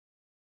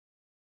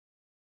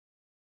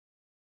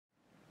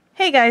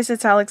Hey guys,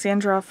 it's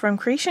Alexandra from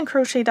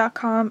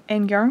creationcrochet.com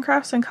and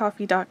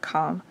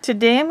yarncraftsandcoffee.com.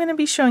 Today I'm going to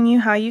be showing you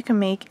how you can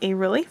make a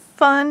really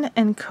fun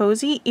and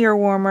cozy ear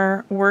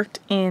warmer worked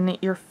in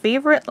your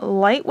favorite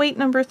lightweight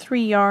number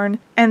 3 yarn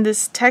and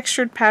this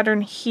textured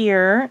pattern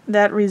here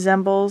that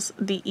resembles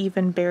the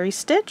even berry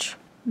stitch.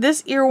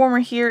 This ear warmer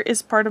here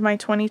is part of my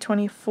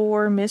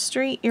 2024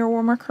 mystery ear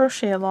warmer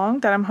crochet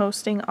along that I'm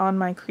hosting on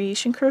my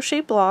Creation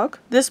Crochet blog.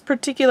 This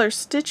particular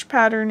stitch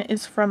pattern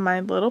is from my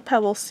Little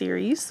Pebbles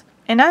series.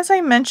 And as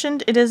I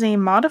mentioned, it is a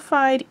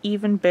modified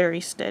even berry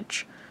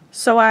stitch.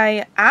 So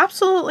I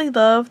absolutely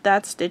love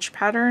that stitch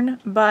pattern,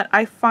 but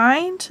I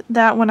find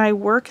that when I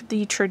work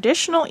the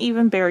traditional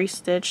even berry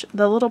stitch,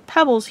 the little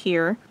pebbles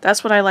here,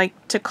 that's what I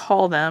like to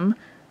call them,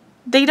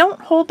 they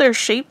don't hold their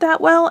shape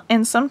that well,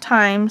 and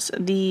sometimes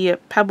the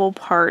pebble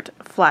part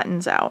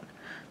flattens out.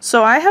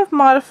 So I have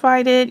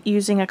modified it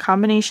using a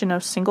combination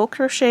of single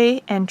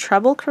crochet and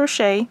treble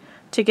crochet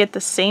to get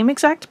the same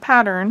exact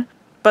pattern,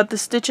 but the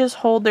stitches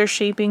hold their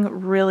shaping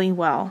really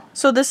well.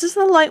 So this is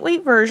the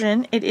lightweight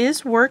version. It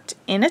is worked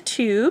in a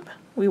tube.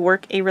 We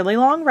work a really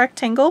long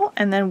rectangle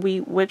and then we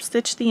whip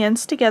stitch the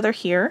ends together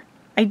here.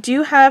 I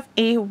do have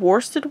a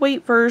worsted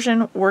weight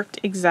version worked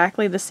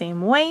exactly the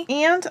same way,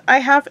 and I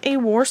have a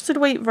worsted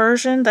weight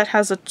version that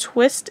has a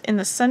twist in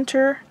the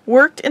center,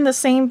 worked in the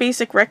same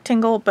basic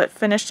rectangle but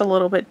finished a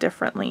little bit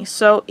differently.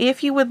 So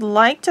if you would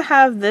like to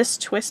have this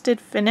twisted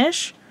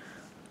finish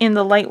in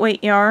the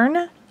lightweight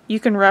yarn, you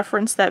can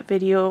reference that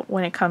video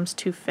when it comes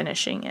to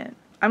finishing it.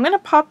 I'm going to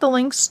pop the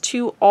links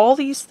to all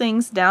these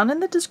things down in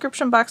the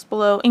description box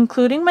below,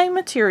 including my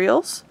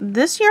materials.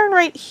 This yarn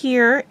right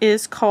here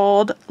is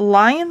called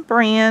Lion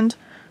Brand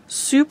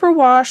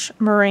Superwash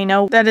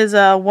Merino. That is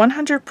a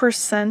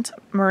 100%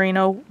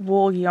 merino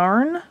wool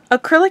yarn.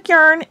 Acrylic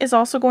yarn is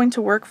also going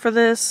to work for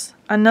this.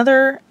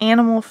 Another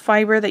animal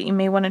fiber that you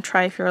may want to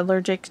try if you're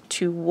allergic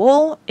to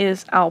wool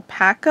is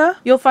alpaca.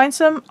 You'll find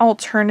some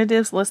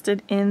alternatives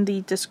listed in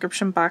the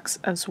description box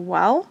as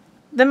well.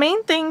 The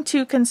main thing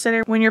to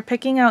consider when you're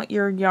picking out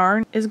your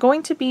yarn is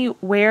going to be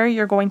where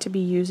you're going to be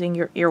using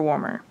your ear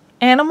warmer.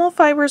 Animal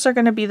fibers are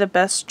going to be the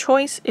best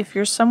choice if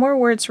you're somewhere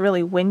where it's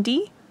really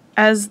windy,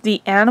 as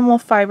the animal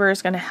fiber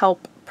is going to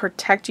help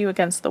protect you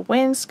against the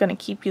wind, it's going to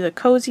keep you the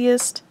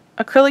coziest.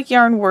 Acrylic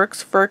yarn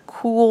works for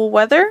cool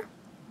weather,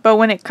 but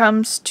when it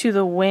comes to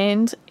the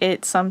wind,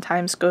 it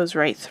sometimes goes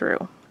right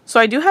through. So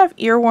I do have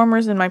ear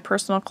warmers in my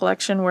personal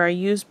collection where I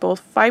use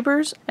both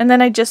fibers, and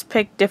then I just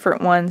pick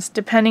different ones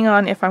depending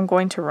on if I'm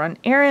going to run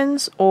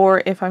errands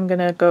or if I'm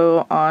going to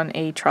go on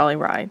a trolley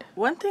ride.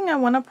 One thing I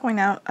want to point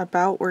out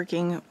about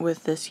working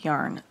with this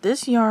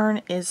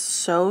yarn is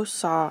so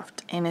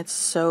soft and it's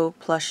so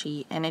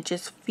plushy and it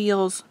just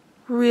feels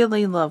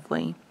really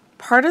lovely.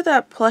 Part of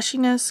that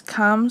plushiness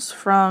comes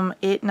from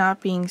it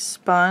not being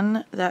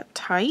spun that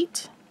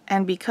tight,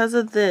 and because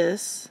of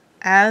this,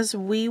 as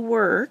we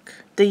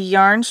work, the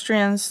yarn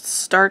strands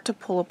start to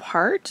pull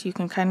apart. You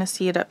can kind of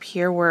see it up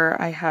here where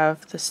I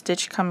have the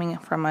stitch coming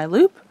from my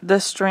loop. The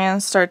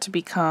strands start to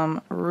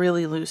become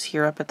really loose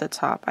here up at the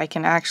top. I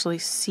can actually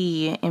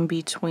see in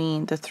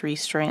between the 3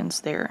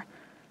 strands there.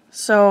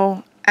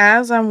 So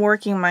as I'm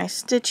working my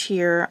stitch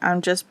here,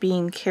 I'm just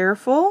being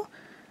careful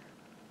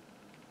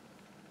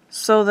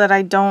so that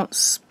I don't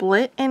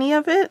split any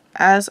of it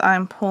as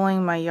I'm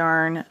pulling my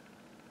yarn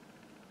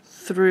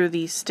through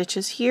these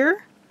stitches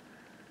here.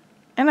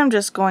 And I'm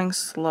just going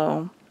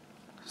slow.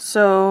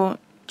 So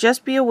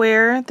just be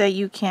aware that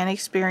you can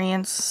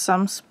experience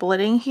some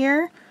splitting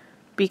here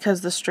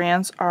because the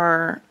strands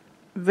are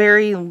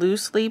very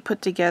loosely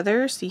put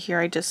together. See here,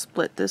 I just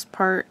split this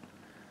part.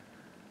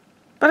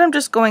 But I'm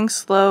just going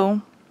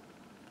slow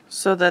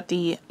so that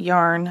the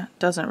yarn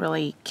doesn't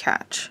really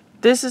catch.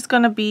 This is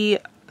going to be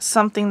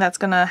something that's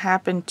going to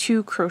happen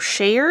to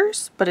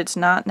crocheters, but it's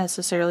not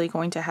necessarily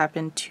going to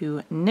happen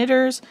to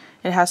knitters.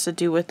 It has to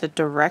do with the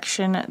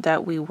direction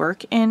that we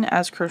work in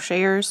as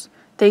crocheters.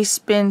 They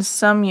spin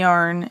some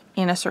yarn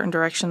in a certain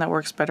direction that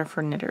works better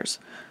for knitters.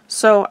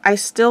 So I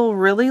still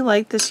really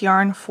like this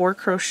yarn for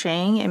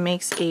crocheting. It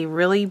makes a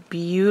really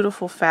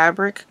beautiful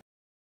fabric.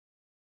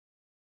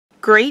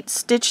 Great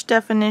stitch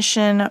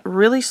definition,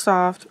 really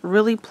soft,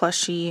 really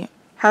plushy.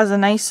 Has a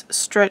nice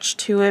stretch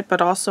to it, but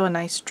also a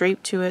nice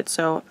drape to it,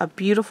 so a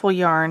beautiful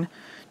yarn.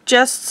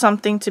 Just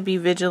something to be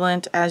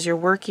vigilant as you're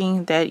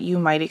working that you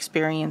might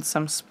experience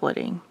some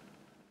splitting.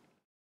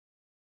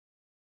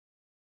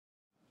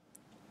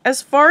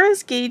 As far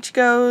as gauge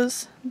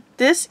goes,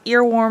 this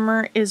ear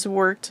warmer is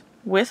worked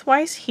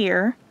widthwise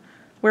here,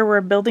 where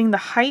we're building the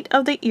height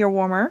of the ear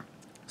warmer.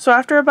 So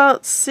after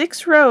about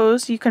 6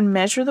 rows, you can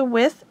measure the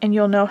width and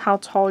you'll know how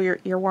tall your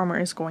ear warmer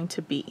is going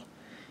to be.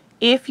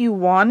 If you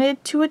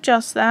wanted to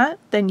adjust that,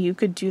 then you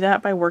could do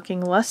that by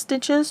working less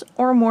stitches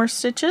or more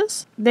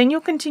stitches. Then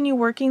you'll continue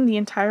working the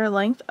entire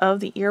length of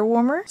the ear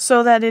warmer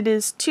so that it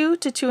is 2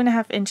 to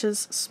 2.5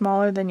 inches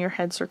smaller than your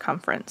head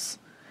circumference.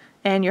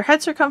 And your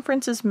head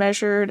circumference is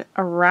measured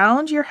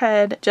around your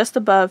head just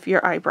above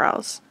your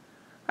eyebrows.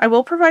 I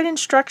will provide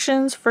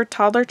instructions for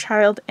toddler,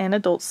 child, and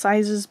adult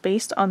sizes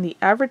based on the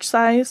average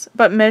size,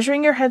 but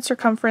measuring your head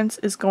circumference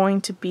is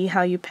going to be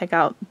how you pick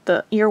out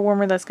the ear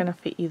warmer that's going to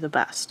fit you the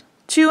best.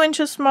 2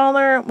 inches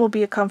smaller will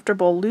be a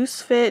comfortable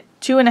loose fit.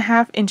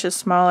 2.5 inches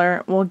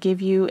smaller will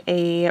give you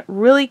a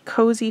really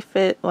cozy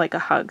fit like a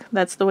hug.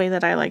 That's the way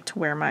that I like to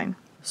wear mine.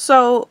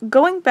 So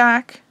going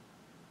back,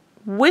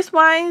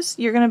 width-wise,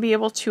 you're going to be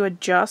able to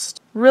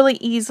adjust really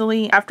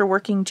easily after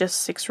working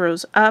just 6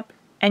 rows up,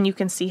 and you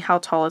can see how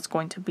tall it's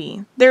going to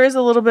be. There is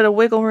a little bit of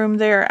wiggle room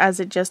there as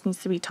it just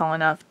needs to be tall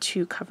enough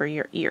to cover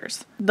your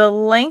ears. The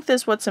length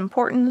is what's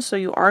important, so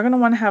you are going to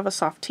want to have a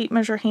soft tape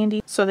measure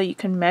handy so that you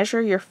can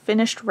measure your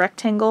finished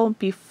rectangle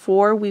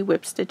before we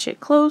whip stitch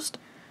it closed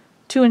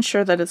to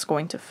ensure that it's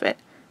going to fit.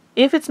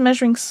 If it's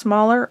measuring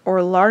smaller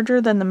or larger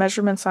than the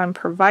measurements I'm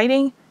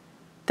providing,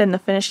 then the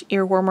finished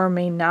ear warmer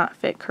may not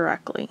fit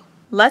correctly.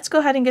 Let's go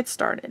ahead and get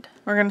started.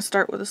 We're going to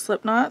start with a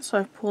slip knot, so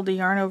I've pulled the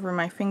yarn over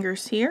my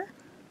fingers here.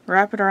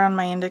 Wrap it around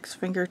my index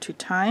finger 2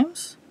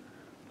 times.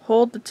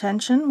 Hold the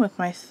tension with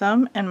my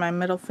thumb and my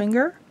middle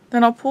finger.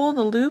 Then I'll pull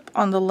the loop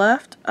on the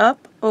left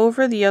up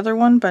over the other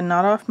one but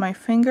not off my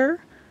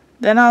finger.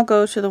 Then I'll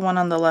go to the one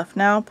on the left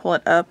now, pull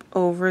it up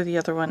over the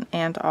other one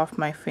and off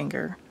my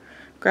finger.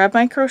 Grab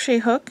my crochet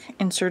hook,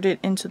 insert it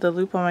into the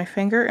loop on my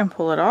finger and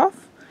pull it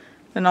off.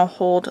 Then I'll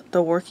hold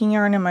the working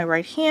yarn in my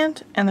right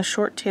hand and the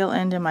short tail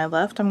end in my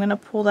left. I'm going to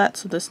pull that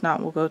so this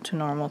knot will go to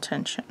normal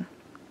tension.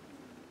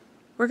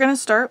 We're going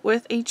to start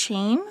with a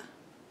chain.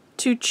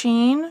 To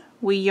chain,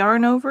 we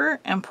yarn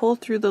over and pull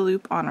through the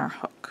loop on our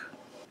hook.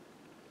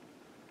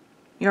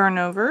 Yarn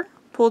over,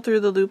 pull through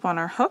the loop on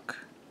our hook.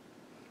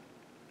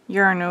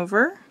 Yarn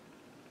over,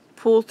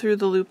 pull through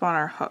the loop on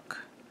our hook.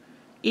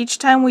 Each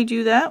time we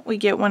do that, we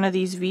get one of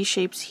these V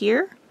shapes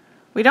here.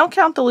 We don't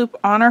count the loop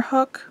on our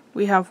hook.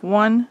 We have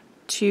 1,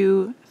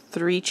 2,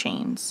 3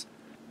 chains.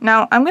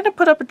 Now I'm going to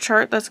put up a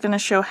chart that's going to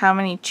show how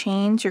many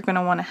chains you're going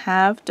to want to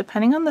have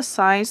depending on the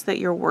size that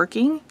you're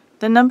working.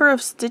 The number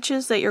of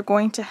stitches that you're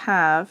going to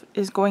have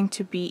is going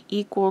to be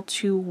equal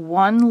to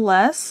 1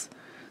 less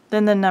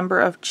than the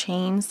number of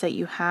chains that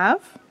you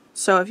have.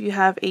 So if you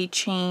have a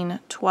chain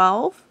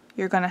 12,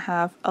 you're going to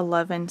have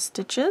 11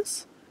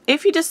 stitches.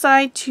 If you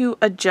decide to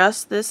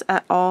adjust this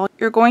at all,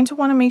 you're going to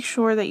want to make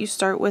sure that you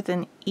start with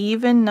an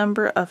even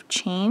number of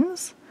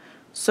chains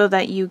so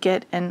that you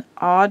get an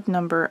odd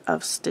number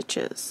of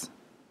stitches.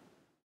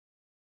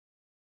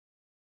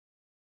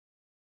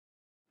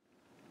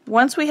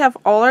 Once we have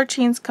all our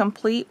chains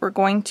complete, we're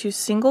going to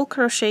single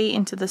crochet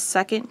into the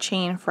second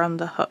chain from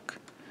the hook.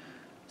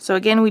 So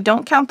again, we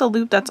don't count the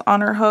loop that's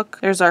on our hook.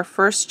 There's our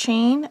first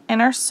chain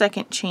and our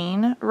second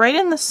chain. Right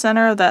in the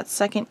center of that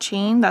second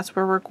chain, that's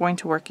where we're going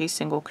to work a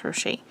single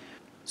crochet.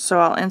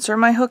 So I'll insert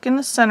my hook in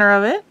the center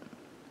of it,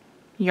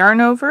 yarn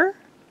over,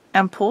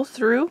 and pull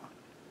through.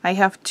 I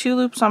have 2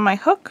 loops on my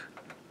hook,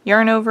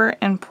 yarn over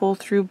and pull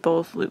through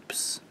both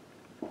loops.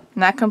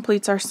 And that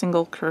completes our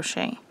single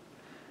crochet.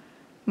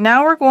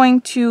 Now we're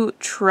going to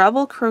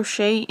treble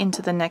crochet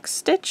into the next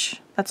stitch.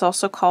 That's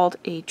also called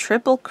a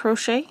triple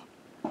crochet.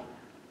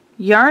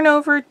 Yarn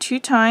over 2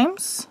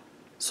 times,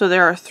 so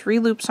there are 3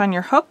 loops on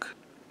your hook.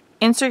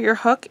 Insert your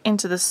hook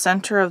into the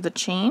center of the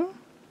chain,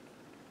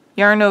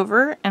 yarn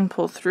over and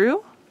pull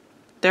through.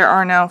 There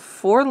are now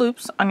 4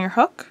 loops on your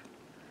hook.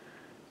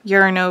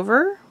 Yarn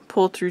over,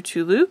 pull through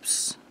 2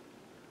 loops,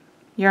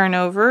 yarn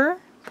over,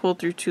 pull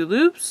through 2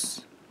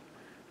 loops,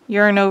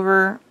 yarn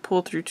over,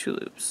 pull through 2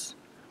 loops.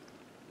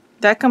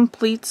 That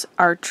completes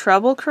our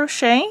treble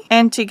crochet,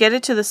 and to get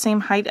it to the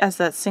same height as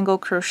that single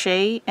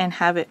crochet and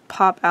have it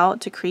pop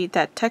out to create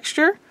that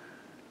texture,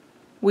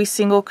 we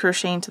single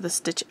crochet into the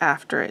stitch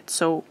after it.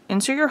 So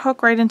insert your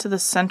hook right into the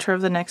center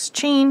of the next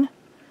chain,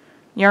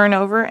 yarn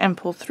over and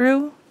pull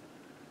through,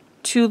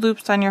 2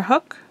 loops on your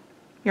hook,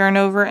 yarn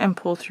over and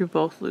pull through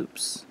both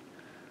loops.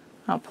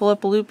 I'll pull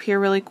up a loop here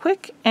really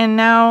quick, and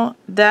now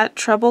that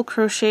treble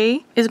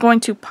crochet is going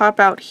to pop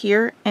out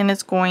here and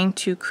it's going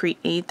to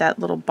create that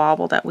little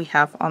bobble that we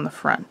have on the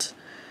front.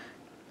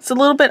 It's a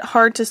little bit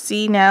hard to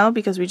see now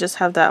because we just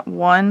have that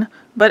one,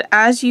 but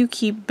as you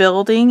keep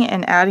building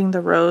and adding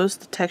the rows,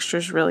 the texture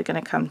is really going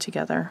to come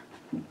together.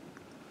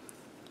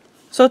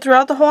 So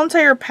throughout the whole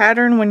entire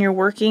pattern, when you're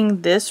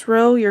working this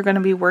row, you're going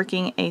to be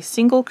working a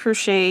single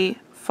crochet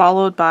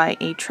followed by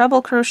a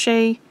treble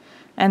crochet,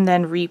 and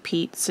then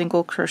repeat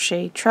single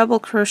crochet, treble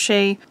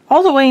crochet,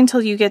 all the way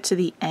until you get to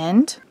the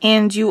end,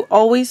 and you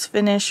always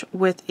finish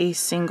with a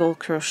single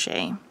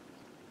crochet.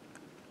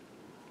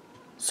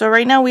 So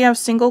right now we have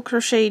single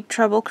crochet,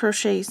 treble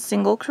crochet,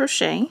 single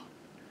crochet.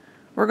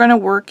 We're going to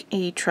work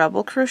a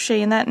treble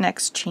crochet in that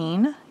next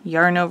chain,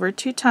 yarn over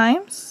 2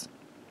 times,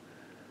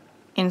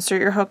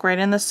 insert your hook right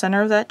in the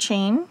center of that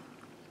chain,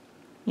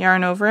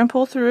 yarn over and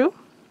pull through,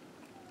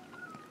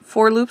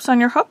 4 loops on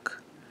your hook,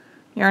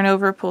 yarn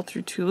over, pull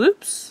through 2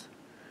 loops,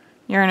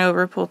 yarn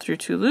over, pull through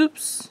 2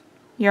 loops,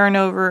 yarn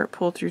over,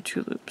 pull through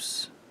 2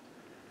 loops.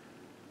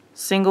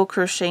 Single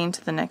crochet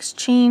into the next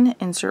chain,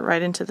 insert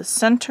right into the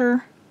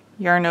center,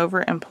 yarn over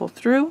and pull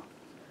through,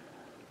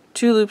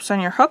 2 loops on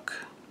your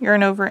hook,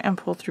 yarn over and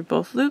pull through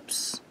both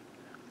loops,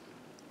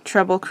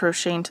 treble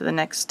crochet into the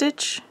next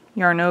stitch,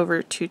 yarn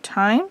over 2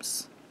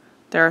 times.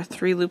 There are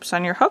 3 loops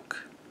on your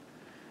hook.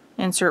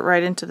 Insert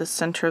right into the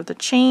center of the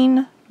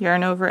chain,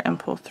 yarn over and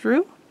pull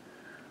through.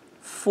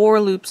 4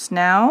 loops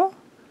now,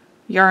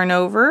 yarn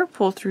over,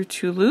 pull through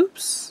 2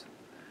 loops.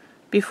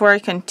 Before I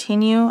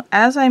continue,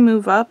 as I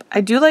move up,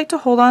 I do like to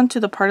hold on to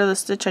the part of the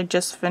stitch I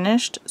just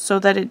finished so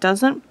that it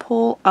doesn't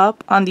pull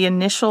up on the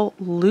initial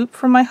loop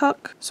from my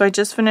hook. So I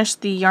just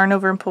finished the yarn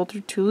over and pull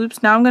through 2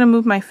 loops. Now I'm going to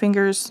move my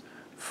fingers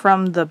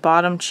from the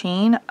bottom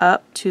chain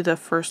up to the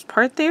first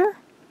part there.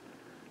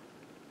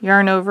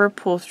 Yarn over,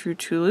 pull through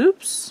 2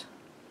 loops.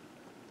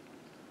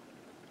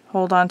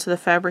 Hold on to the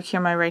fabric here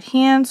in my right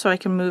hand so I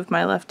can move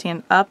my left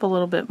hand up a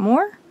little bit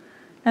more,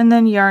 and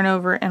then yarn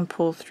over and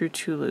pull through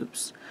 2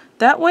 loops.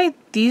 That way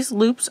these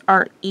loops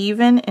are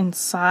even in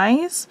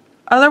size.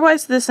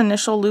 Otherwise this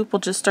initial loop will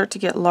just start to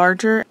get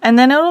larger and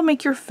then it'll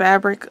make your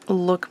fabric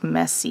look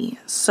messy.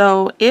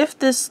 So if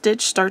this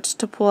stitch starts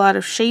to pull out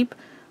of shape,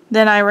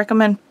 then I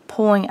recommend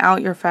pulling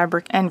out your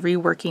fabric and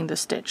reworking the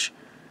stitch.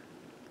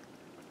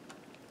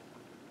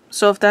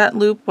 So if that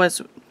loop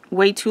was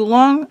way too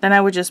long, then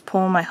I would just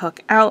pull my hook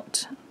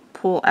out,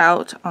 pull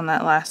out on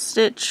that last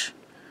stitch,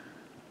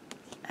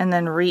 and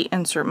then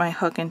reinsert my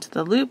hook into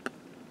the loop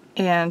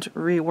and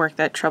rework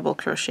that treble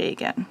crochet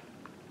again.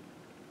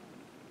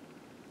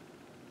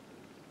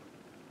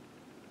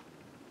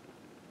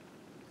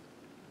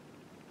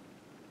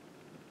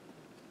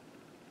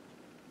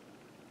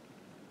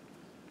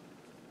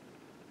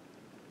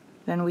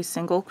 Then we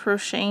single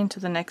crochet into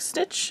the next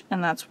stitch,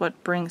 and that's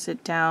what brings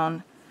it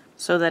down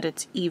so that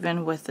it's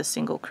even with the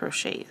single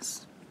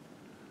crochets.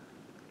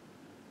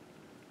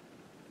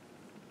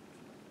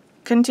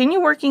 Continue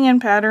working in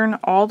pattern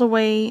all the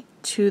way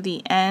to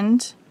the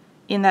end.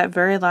 In that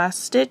very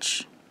last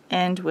stitch,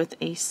 end with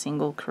a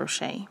single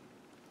crochet.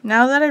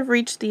 Now that I've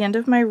reached the end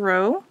of my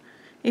row,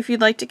 if you'd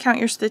like to count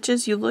your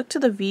stitches, you look to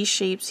the V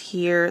shapes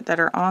here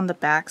that are on the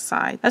back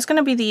side. That's going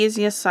to be the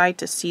easiest side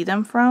to see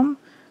them from.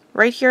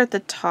 Right here at the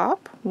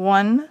top,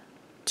 1,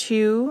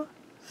 2,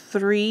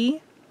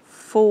 3,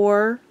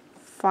 4,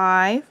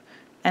 5,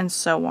 and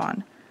so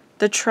on.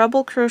 The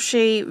treble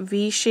crochet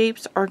V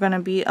shapes are going to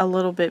be a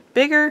little bit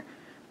bigger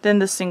than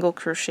the single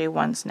crochet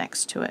ones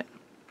next to it.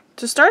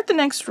 To start the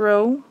next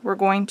row, we're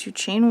going to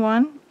chain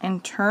 1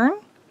 and turn.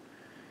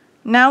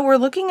 Now we're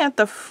looking at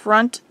the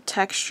front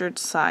textured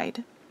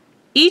side.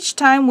 Each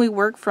time we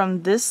work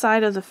from this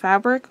side of the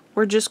fabric,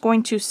 we're just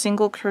going to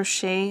single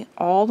crochet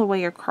all the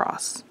way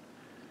across.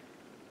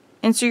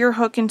 Insert your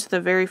hook into the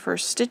very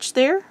first stitch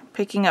there,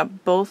 picking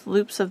up both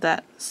loops of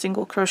that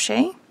single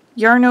crochet.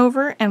 Yarn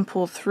over and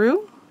pull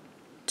through.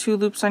 2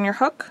 loops on your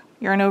hook.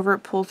 Yarn over,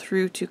 pull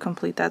through to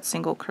complete that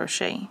single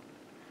crochet.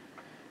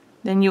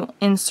 Then you'll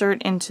insert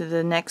into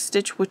the next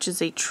stitch, which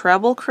is a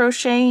treble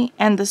crochet,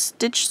 and the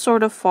stitch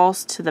sort of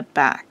falls to the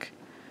back.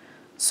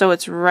 So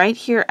it's right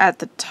here at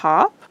the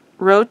top,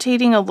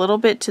 rotating a little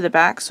bit to the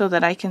back so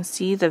that I can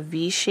see the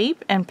V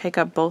shape and pick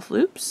up both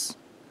loops,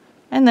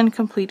 and then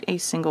complete a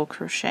single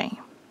crochet.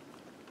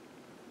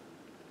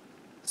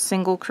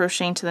 Single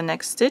crochet into the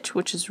next stitch,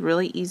 which is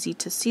really easy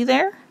to see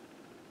there.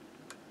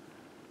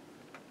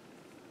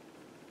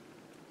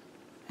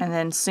 And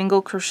then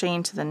single crochet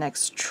into the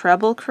next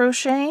treble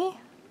crochet,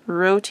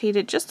 rotate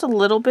it just a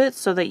little bit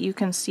so that you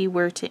can see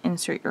where to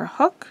insert your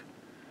hook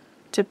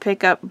to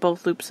pick up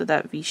both loops of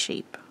that V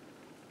shape.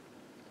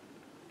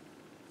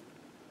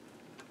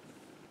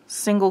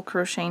 Single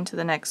crochet into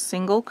the next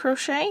single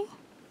crochet,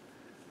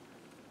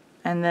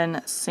 and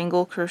then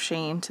single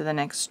crochet into the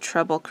next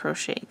treble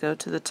crochet. Go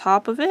to the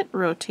top of it,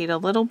 rotate a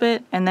little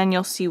bit, and then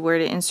you'll see where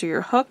to insert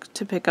your hook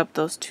to pick up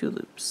those 2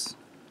 loops.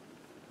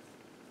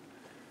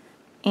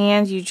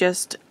 And you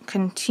just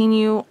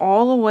continue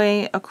all the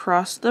way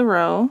across the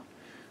row,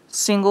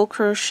 single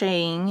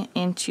crocheting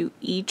into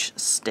each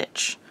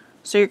stitch.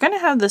 So you're going to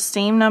have the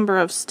same number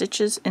of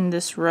stitches in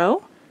this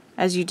row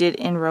as you did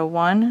in row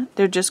 1.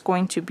 They're just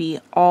going to be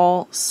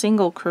all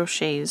single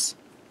crochets.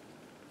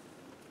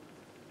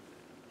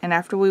 And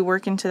after we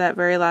work into that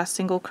very last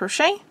single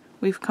crochet,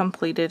 we've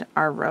completed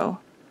our row.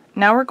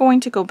 Now we're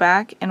going to go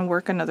back and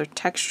work another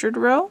textured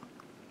row.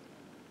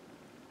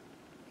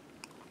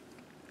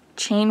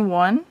 Chain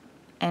 1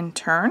 and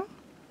turn.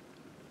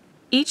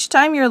 Each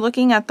time you're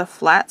looking at the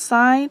flat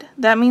side,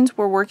 that means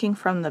we're working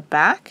from the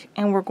back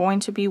and we're going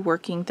to be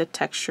working the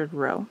textured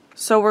row.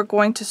 So we're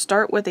going to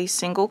start with a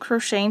single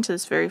crochet into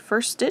this very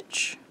first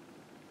stitch.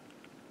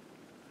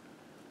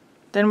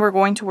 Then we're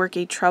going to work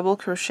a treble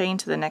crochet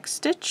into the next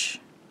stitch.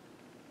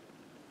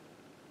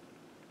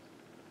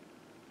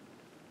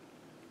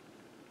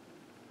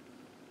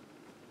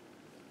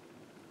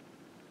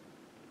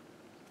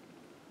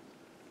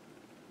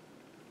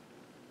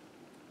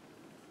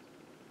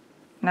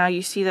 Now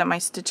you see that my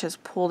stitch has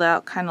pulled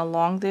out kind of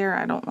long there.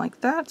 I don't like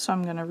that, so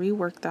I'm going to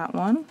rework that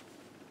one.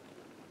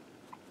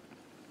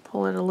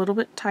 Pull it a little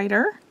bit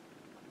tighter.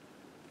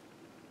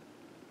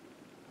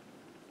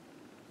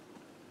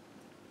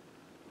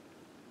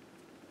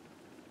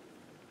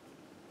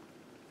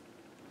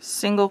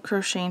 single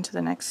crochet into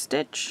the next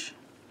stitch,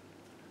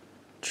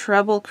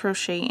 treble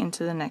crochet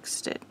into the next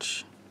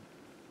stitch.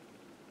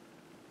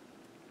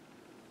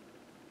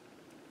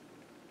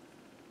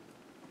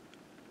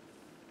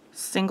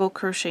 Single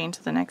crochet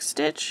into the next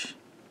stitch,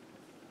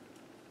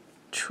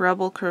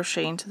 treble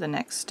crochet into the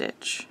next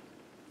stitch.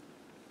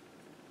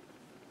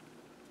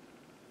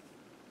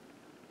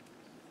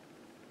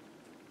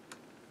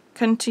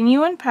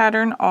 Continue in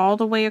pattern all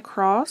the way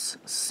across,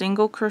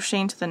 single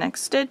crochet into the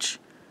next stitch,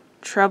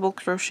 treble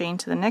crochet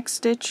into the next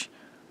stitch.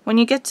 When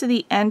you get to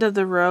the end of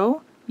the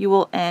row, you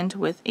will end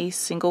with a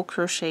single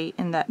crochet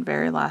in that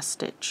very last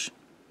stitch.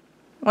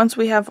 Once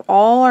we have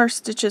all our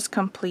stitches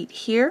complete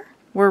here,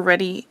 we're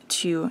ready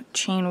to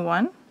chain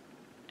one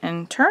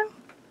and turn.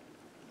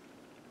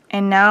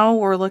 And now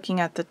we're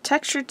looking at the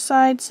textured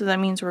side, so that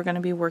means we're going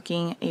to be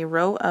working a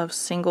row of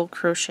single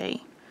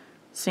crochet.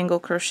 Single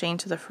crochet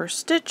into the first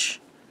stitch,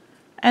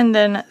 and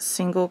then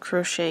single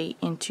crochet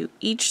into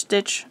each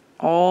stitch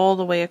all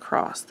the way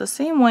across, the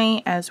same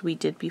way as we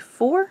did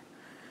before,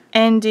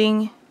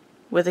 ending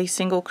with a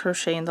single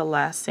crochet in the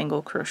last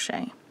single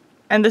crochet.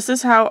 And this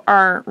is how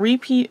our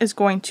repeat is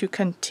going to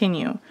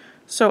continue.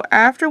 So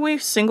after we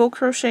single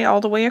crochet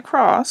all the way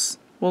across,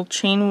 we'll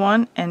chain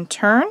one and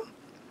turn,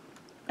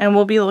 and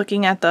we'll be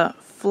looking at the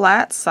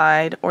flat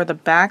side or the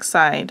back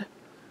side,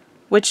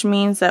 which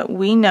means that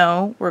we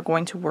know we're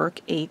going to work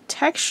a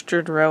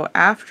textured row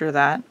after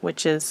that,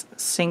 which is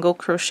single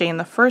crochet in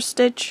the first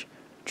stitch,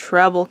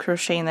 treble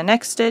crochet in the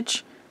next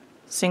stitch,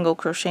 single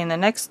crochet in the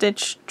next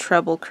stitch,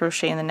 treble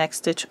crochet in the next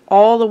stitch,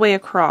 all the way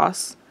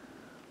across,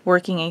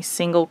 working a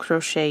single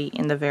crochet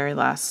in the very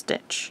last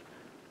stitch.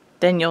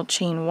 Then you'll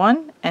chain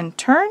one and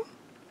turn,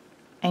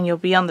 and you'll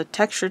be on the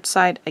textured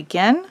side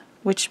again,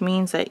 which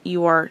means that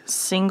you are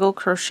single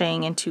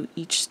crocheting into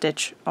each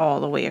stitch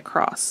all the way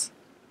across.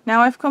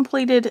 Now I've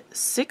completed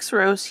 6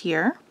 rows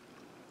here.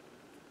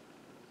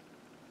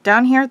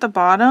 Down here at the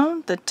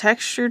bottom, the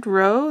textured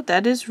row,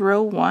 that is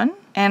row 1.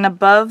 And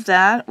above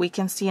that, we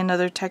can see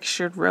another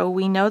textured row.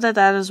 We know that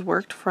that is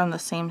worked from the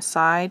same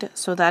side,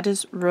 so that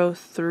is row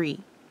 3.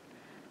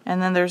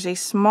 And then there's a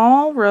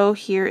small row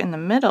here in the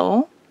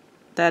middle,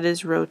 that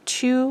is row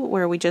 2,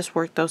 where we just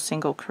worked those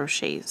single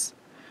crochets.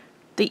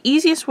 The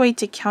easiest way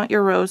to count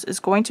your rows is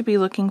going to be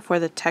looking for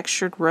the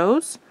textured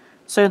rows,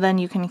 so then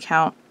you can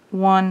count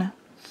 1,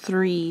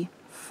 3,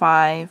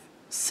 5,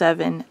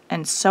 7,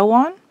 and so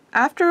on.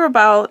 After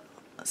about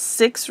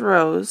 6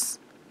 rows,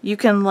 you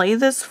can lay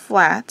this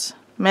flat,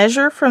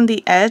 measure from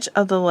the edge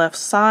of the left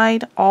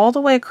side all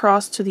the way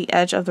across to the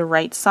edge of the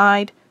right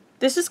side.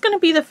 This is going to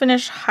be the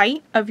finished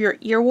height of your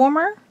ear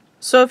warmer.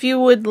 So if you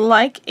would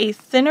like a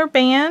thinner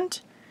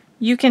band,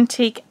 you can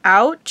take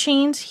out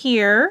chains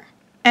here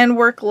and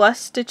work less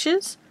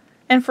stitches.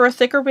 And for a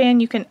thicker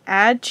band, you can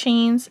add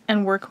chains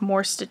and work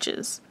more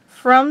stitches.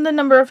 From the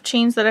number of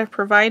chains that I've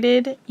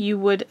provided, you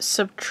would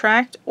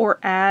subtract or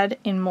add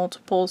in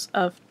multiples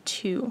of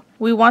 2.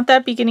 We want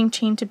that beginning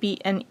chain to be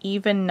an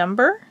even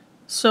number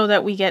so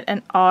that we get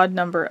an odd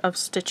number of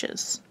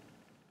stitches.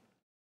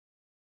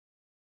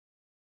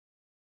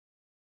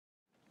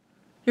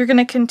 You're going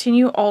to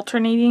continue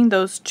alternating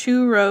those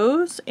 2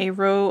 rows, a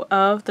row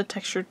of the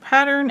textured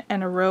pattern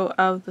and a row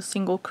of the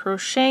single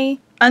crochet,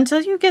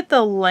 until you get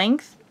the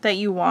length that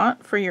you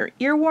want for your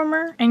ear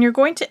warmer, and you're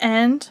going to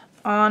end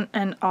on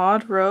an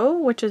odd row,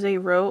 which is a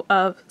row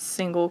of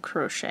single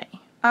crochet.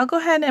 I'll go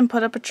ahead and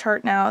put up a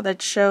chart now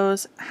that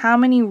shows how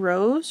many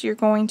rows you're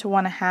going to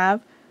want to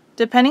have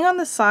depending on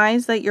the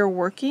size that you're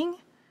working.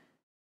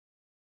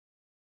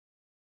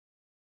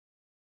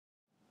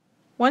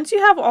 Once you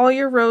have all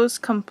your rows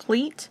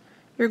complete,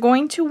 you're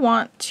going to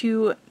want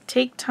to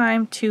take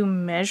time to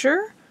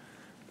measure,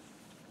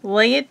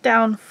 lay it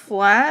down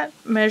flat,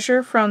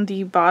 measure from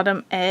the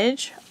bottom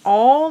edge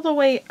all the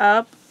way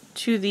up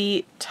to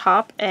the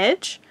top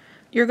edge.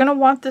 You're going to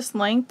want this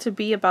length to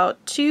be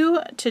about 2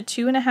 to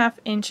 2.5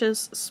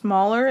 inches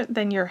smaller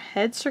than your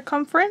head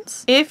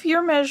circumference. If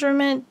your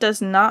measurement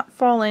does not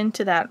fall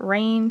into that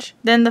range,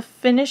 then the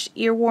finished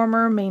ear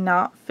warmer may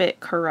not fit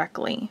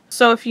correctly.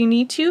 So if you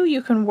need to,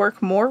 you can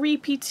work more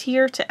repeats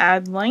here to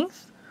add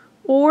length,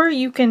 or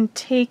you can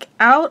take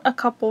out a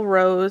couple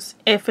rows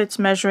if it's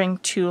measuring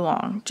too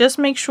long. Just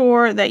make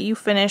sure that you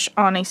finish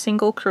on a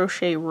single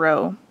crochet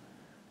row.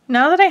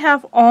 Now that I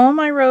have all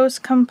my rows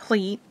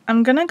complete,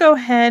 I'm going to go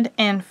ahead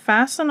and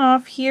fasten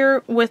off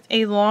here with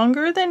a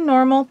longer than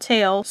normal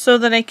tail so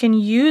that I can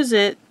use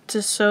it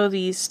to sew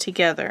these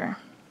together.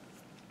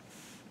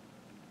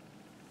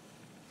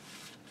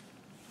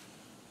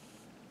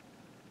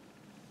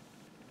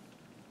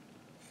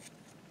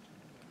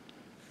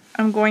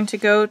 I'm going to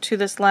go to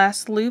this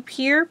last loop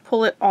here,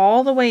 pull it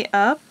all the way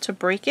up to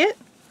break it,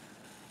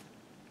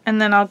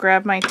 and then I'll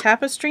grab my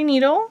tapestry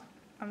needle.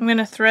 I'm going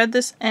to thread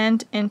this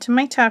end into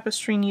my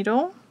tapestry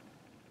needle.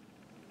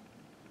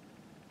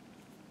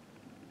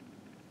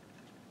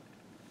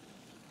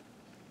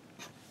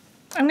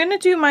 I'm going to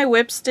do my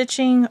whip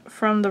stitching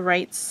from the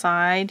right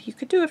side. You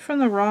could do it from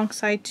the wrong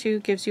side too,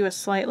 gives you a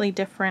slightly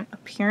different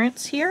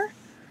appearance here.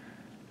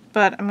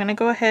 but I'm going to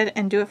go ahead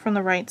and do it from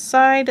the right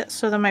side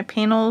so that my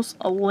panels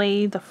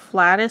lay the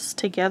flattest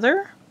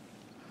together.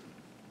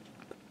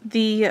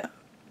 The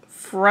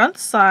front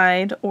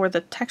side, or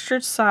the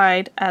textured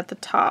side at the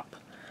top,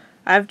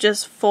 I've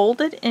just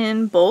folded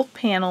in both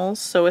panels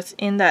so it's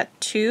in that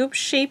tube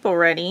shape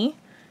already,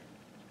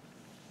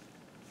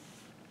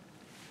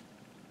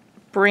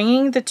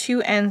 bringing the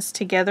two ends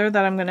together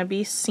that I'm going to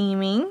be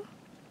seaming.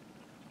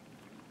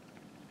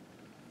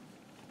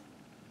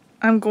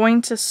 I'm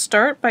going to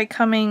start by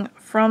coming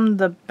from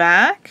the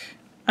back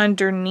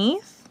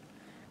underneath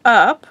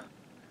up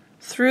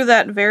through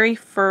that very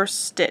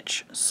first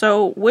stitch.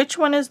 So which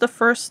one is the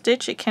first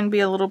stitch? It can be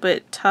a little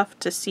bit tough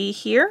to see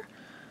here,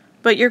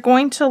 but you're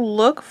going to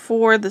look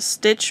for the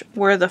stitch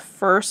where the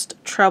first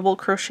treble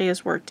crochet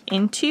is worked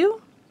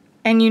into,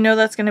 and you know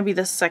that's going to be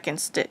the second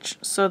stitch.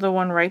 So the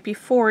one right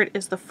before it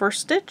is the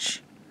first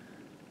stitch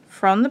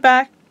from the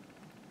back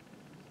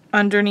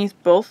underneath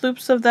both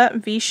loops of that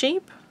V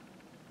shape,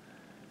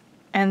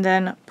 and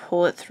then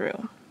pull it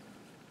through.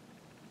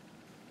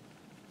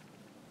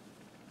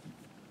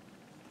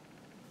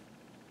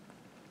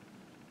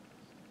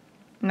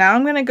 Now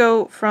I'm going to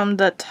go from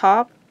the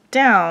top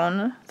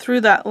down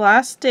through that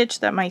last stitch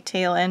that my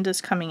tail end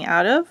is coming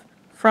out of,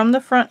 from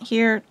the front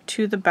here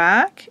to the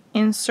back,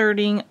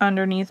 inserting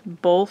underneath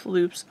both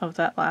loops of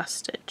that last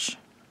stitch,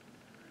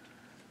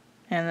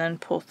 and then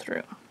pull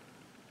through.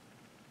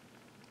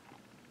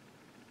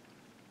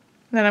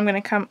 Then I'm going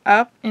to come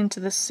up into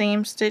the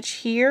same stitch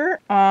here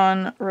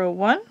on row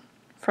 1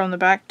 from the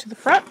back to the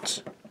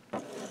front.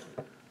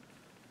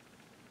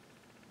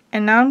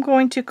 And now I'm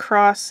going to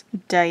cross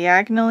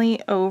diagonally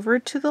over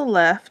to the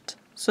left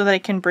so that I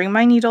can bring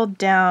my needle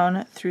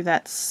down through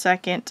that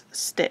second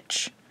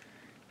stitch,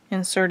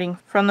 inserting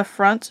from the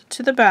front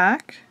to the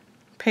back,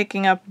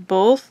 picking up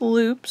both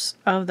loops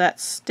of that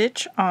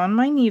stitch on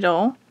my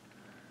needle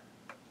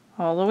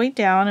all the way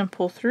down and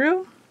pull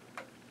through.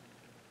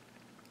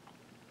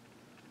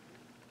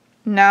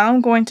 Now I'm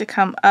going to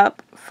come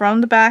up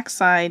from the back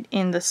side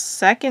in the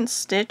second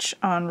stitch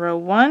on row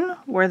 1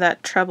 where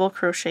that treble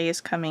crochet is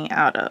coming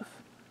out of.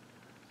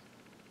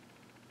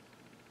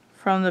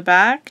 From the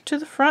back to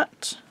the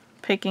front,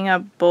 picking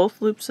up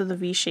both loops of the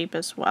V shape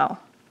as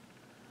well,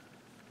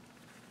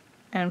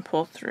 and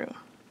pull through.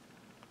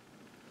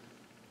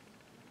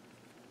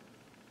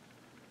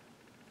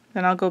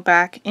 Then I'll go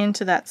back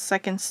into that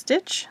second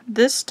stitch.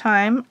 This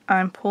time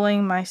I'm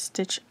pulling my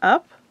stitch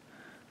up,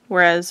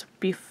 whereas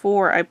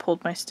before I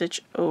pulled my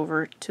stitch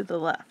over to the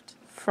left.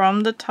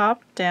 From the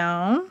top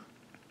down.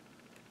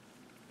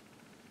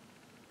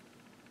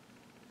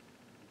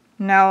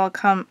 Now I'll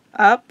come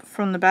up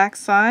from the back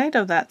side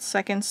of that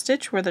second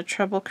stitch where the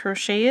treble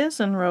crochet is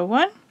in row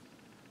 1,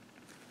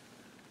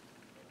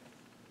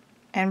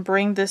 and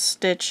bring this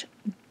stitch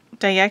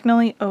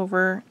diagonally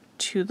over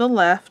to the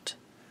left,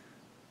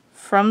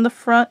 from the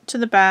front to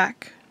the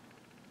back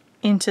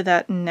into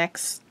that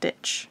next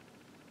stitch,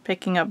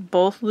 picking up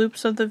both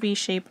loops of the V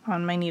shape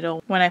on my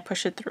needle when I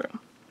push it through.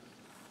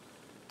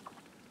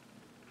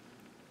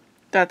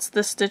 That's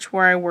the stitch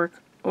where I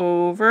work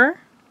over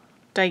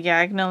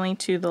diagonally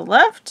to the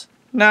left.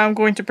 Now I'm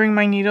going to bring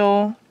my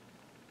needle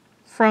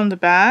from the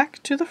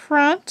back to the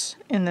front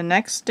in the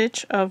next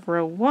stitch of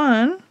row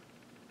 1,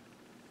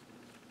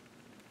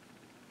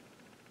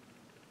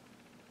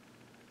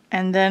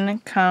 and then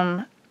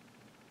come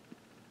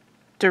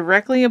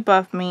directly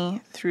above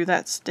me through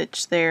that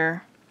stitch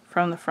there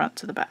from the front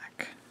to the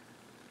back.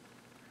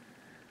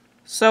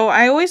 So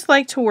I always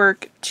like to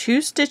work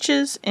 2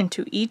 stitches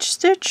into each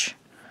stitch.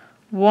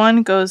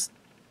 One goes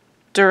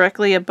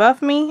directly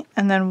above me,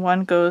 and then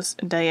one goes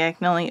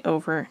diagonally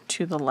over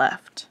to the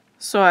left.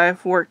 So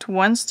I've worked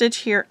 1 stitch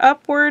here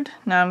upward.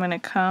 Now I'm going to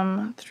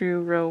come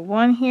through row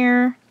 1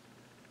 here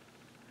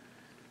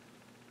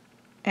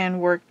and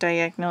work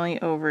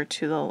diagonally over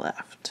to the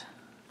left.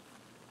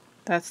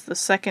 That's the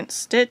second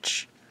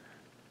stitch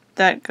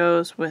that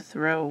goes with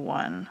row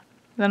 1.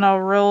 Then I'll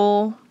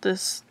roll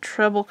this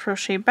treble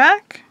crochet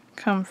back,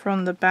 come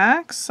from the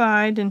back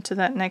side into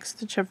that next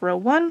stitch of row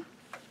 1,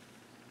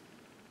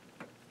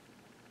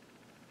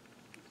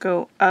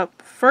 go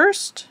up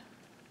first,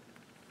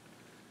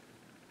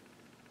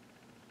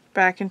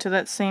 back into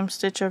that same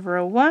stitch of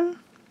row 1,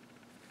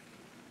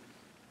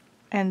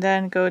 and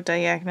then go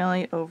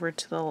diagonally over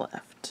to the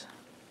left.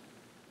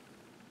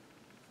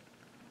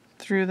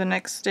 Through the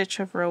next stitch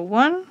of row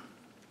 1,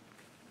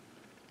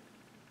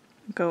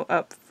 go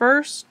up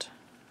first,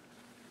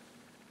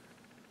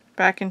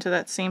 back into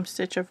that same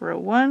stitch of row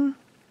 1,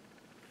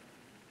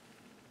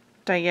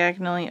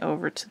 diagonally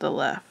over to the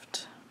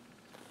left.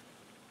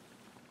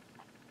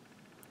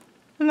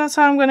 And that's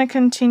how I'm going to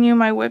continue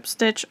my whip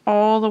stitch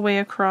all the way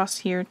across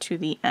here to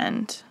the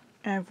end.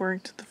 I've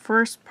worked the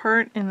first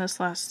part in this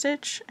last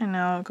stitch, and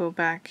now I'll go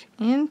back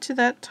into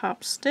that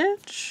top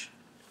stitch.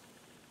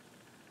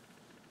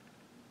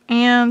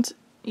 And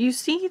you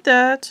see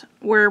that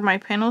where my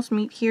panels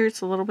meet here,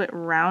 it's a little bit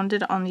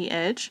rounded on the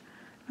edge.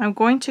 I'm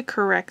going to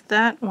correct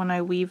that when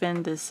I weave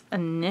in this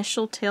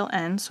initial tail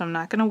end, so I'm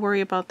not going to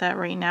worry about that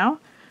right now.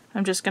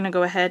 I'm just going to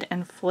go ahead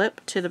and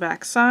flip to the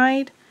back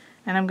side,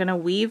 and I'm going to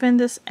weave in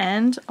this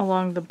end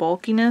along the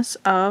bulkiness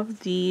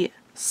of the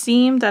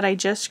seam that I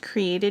just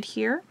created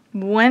here.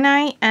 When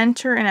I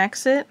enter and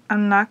exit,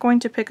 I'm not going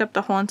to pick up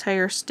the whole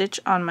entire stitch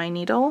on my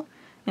needle.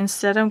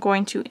 Instead, I'm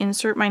going to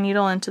insert my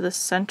needle into the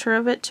center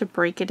of it to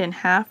break it in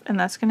half, and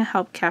that's going to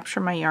help capture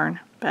my yarn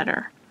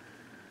better.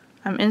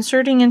 I'm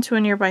inserting into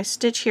a nearby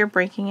stitch here,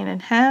 breaking it in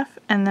half,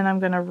 and then I'm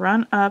going to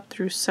run up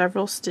through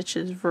several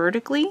stitches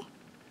vertically,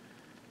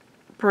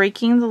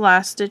 breaking the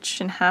last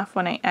stitch in half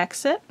when I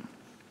exit.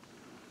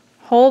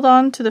 Hold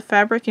on to the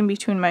fabric in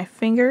between my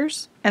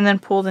fingers, and then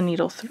pull the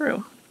needle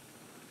through.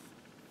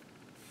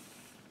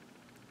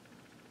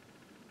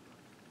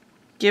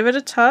 Give it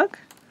a tug.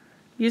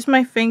 Use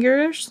my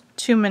fingers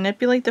to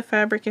manipulate the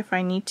fabric if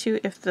I need to,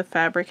 if the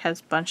fabric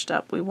has bunched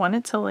up. We want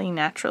it to lay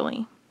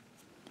naturally.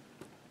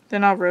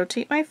 Then I'll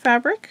rotate my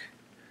fabric,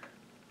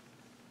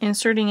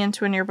 inserting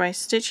into a nearby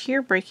stitch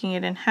here, breaking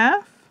it in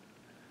half,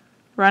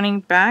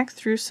 running back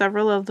through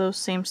several of those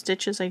same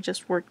stitches I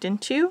just worked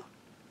into,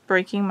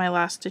 breaking my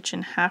last stitch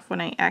in half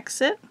when I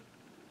exit.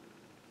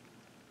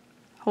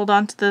 Hold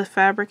on to the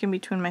fabric in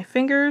between my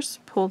fingers,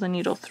 pull the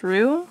needle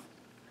through,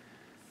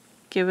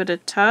 give it a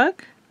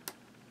tug,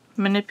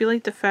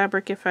 manipulate the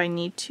fabric if I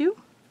need to.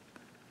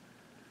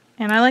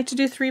 And I like to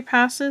do 3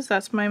 passes,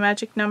 that's my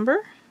magic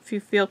number. If you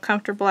feel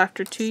comfortable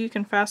after 2, you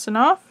can fasten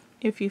off.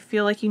 If you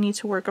feel like you need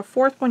to work a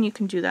 4th one, you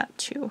can do that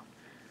too.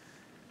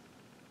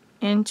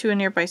 Into a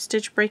nearby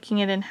stitch, breaking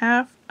it in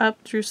half, up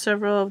through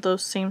several of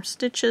those same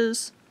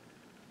stitches,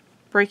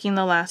 breaking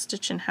the last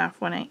stitch in half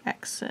when I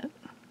exit.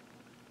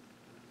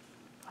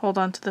 Hold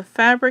on to the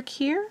fabric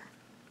here,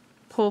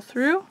 pull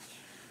through,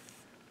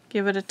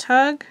 give it a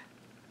tug,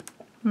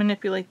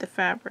 manipulate the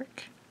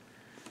fabric,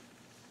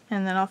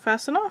 and then I'll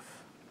fasten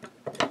off.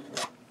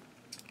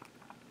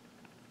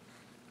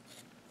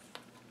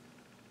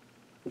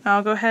 Now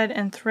I'll go ahead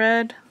and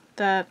thread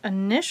that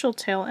initial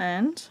tail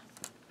end.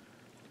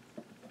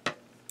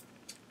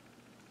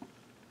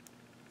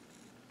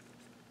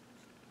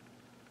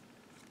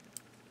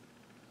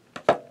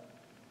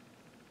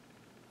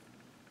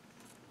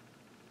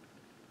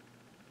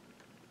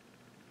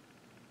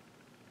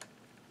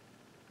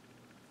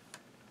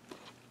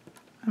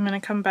 I'm going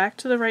to come back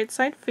to the right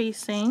side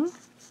facing,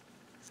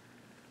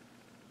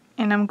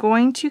 and I'm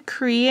going to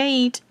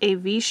create a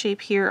V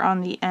shape here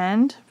on the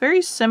end,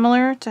 very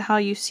similar to how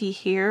you see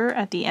here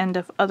at the end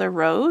of other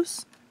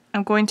rows.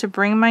 I'm going to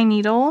bring my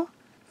needle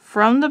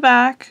from the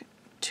back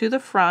to the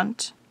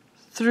front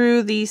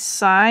through the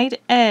side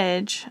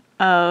edge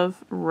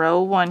of row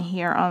 1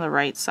 here on the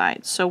right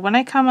side. So when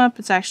I come up,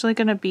 it's actually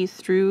going to be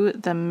through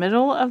the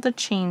middle of the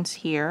chains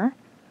here,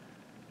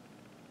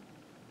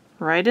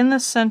 right in the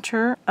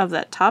center of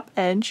that top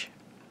edge,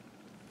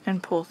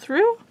 and pull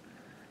through,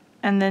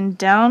 and then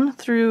down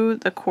through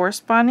the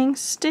corresponding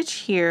stitch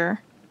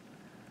here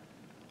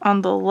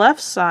on the left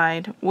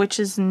side, which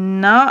is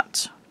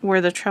not where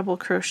the treble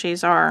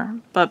crochets are,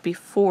 but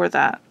before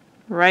that,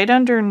 right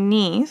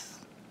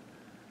underneath,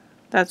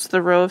 that's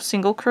the row of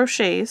single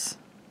crochets,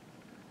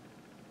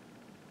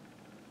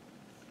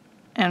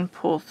 and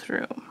pull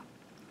through.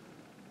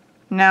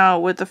 Now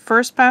with the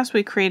first pass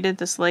we created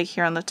this leg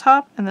here on the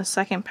top, and the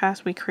second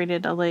pass we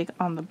created a leg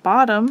on the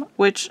bottom,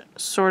 which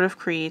sort of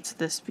creates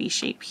this V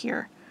shape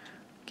here.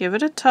 Give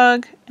it a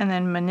tug and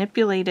then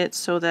manipulate it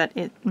so that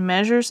it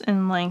measures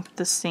in length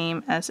the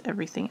same as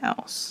everything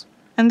else.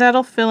 And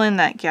that'll fill in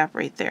that gap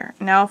right there.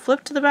 Now I'll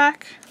flip to the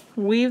back,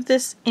 weave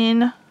this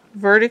in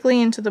vertically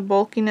into the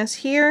bulkiness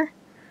here,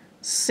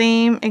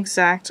 same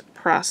exact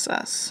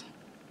process.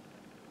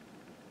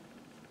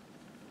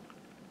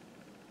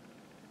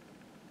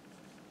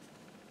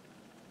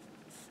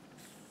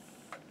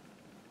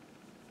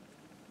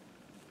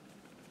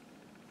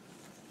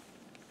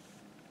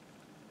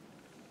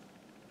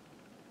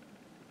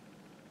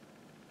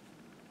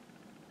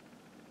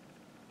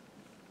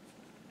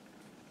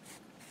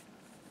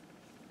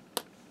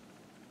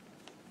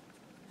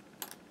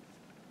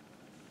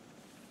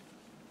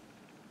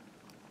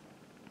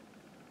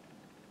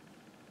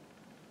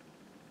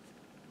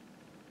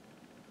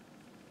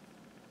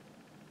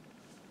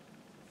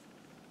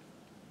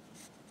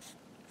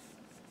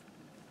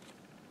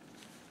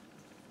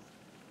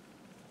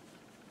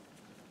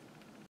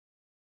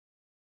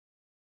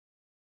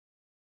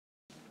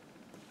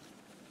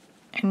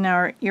 And now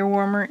our ear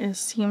warmer is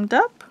seamed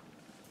up.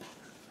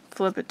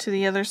 Flip it to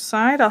the other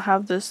side. I'll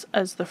have this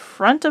as the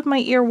front of my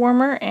ear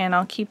warmer, and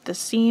I'll keep the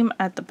seam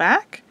at the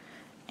back,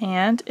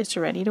 and it's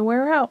ready to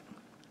wear out.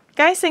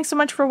 Guys, thanks so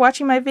much for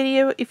watching my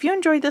video. If you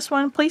enjoyed this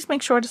one, please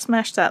make sure to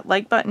smash that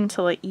like button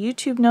to let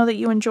YouTube know that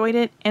you enjoyed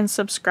it, and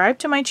subscribe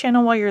to my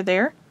channel while you're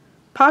there.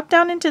 Pop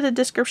down into the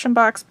description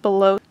box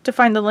below to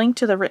find the link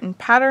to the written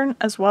pattern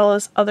as well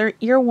as other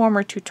ear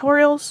warmer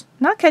tutorials,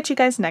 and I'll catch you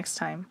guys next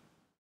time.